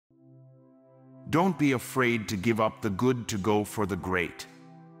Don't be afraid to give up the good to go for the great.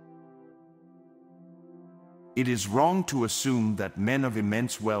 It is wrong to assume that men of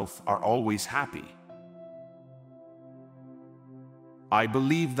immense wealth are always happy. I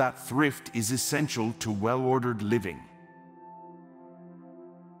believe that thrift is essential to well-ordered living.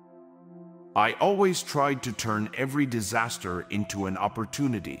 I always tried to turn every disaster into an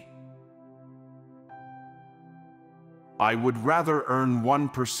opportunity. I would rather earn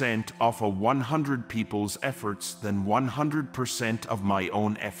 1% off of 100 people's efforts than 100% of my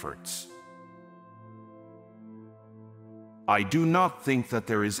own efforts. I do not think that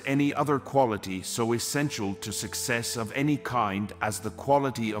there is any other quality so essential to success of any kind as the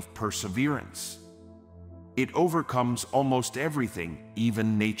quality of perseverance. It overcomes almost everything,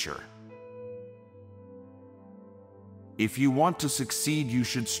 even nature. If you want to succeed, you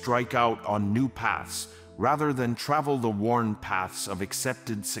should strike out on new paths rather than travel the worn paths of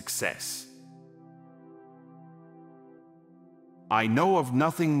accepted success. I know of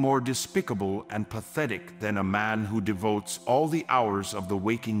nothing more despicable and pathetic than a man who devotes all the hours of the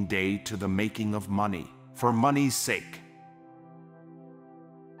waking day to the making of money, for money's sake.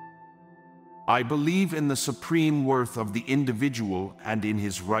 I believe in the supreme worth of the individual and in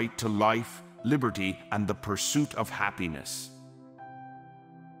his right to life, liberty, and the pursuit of happiness.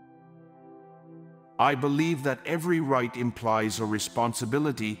 I believe that every right implies a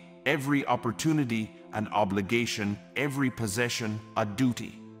responsibility, every opportunity an obligation, every possession a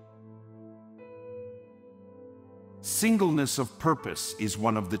duty. Singleness of purpose is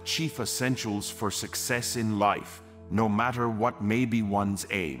one of the chief essentials for success in life, no matter what may be one's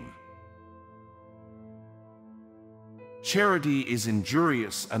aim. Charity is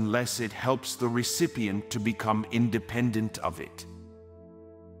injurious unless it helps the recipient to become independent of it.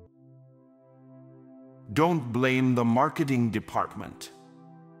 Don't blame the marketing department.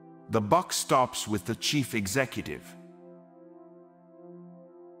 The buck stops with the chief executive.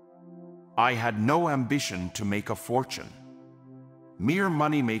 I had no ambition to make a fortune. Mere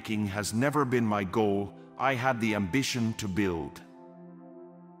money-making has never been my goal. I had the ambition to build.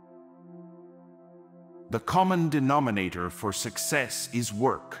 The common denominator for success is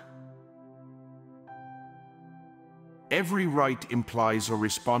work. Every right implies a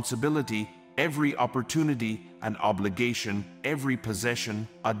responsibility, every opportunity an obligation, every possession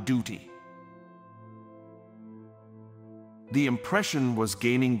a duty. The impression was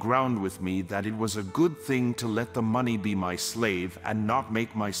gaining ground with me that it was a good thing to let the money be my slave and not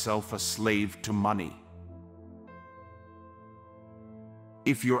make myself a slave to money.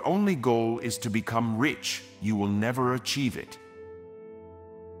 If your only goal is to become rich, you will never achieve it.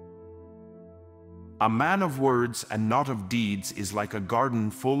 A man of words and not of deeds is like a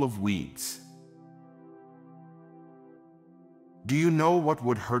garden full of weeds. Do you know what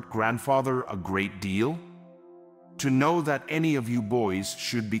would hurt grandfather a great deal? To know that any of you boys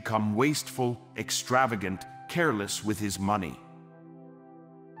should become wasteful, extravagant, careless with his money.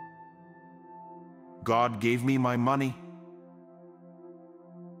 God gave me my money.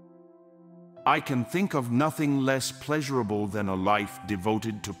 I can think of nothing less pleasurable than a life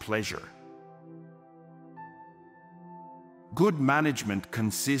devoted to pleasure. Good management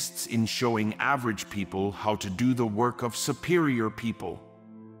consists in showing average people how to do the work of superior people.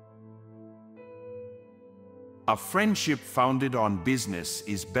 A friendship founded on business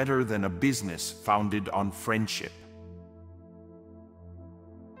is better than a business founded on friendship.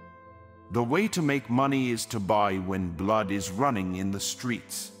 The way to make money is to buy when blood is running in the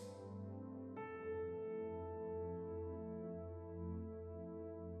streets.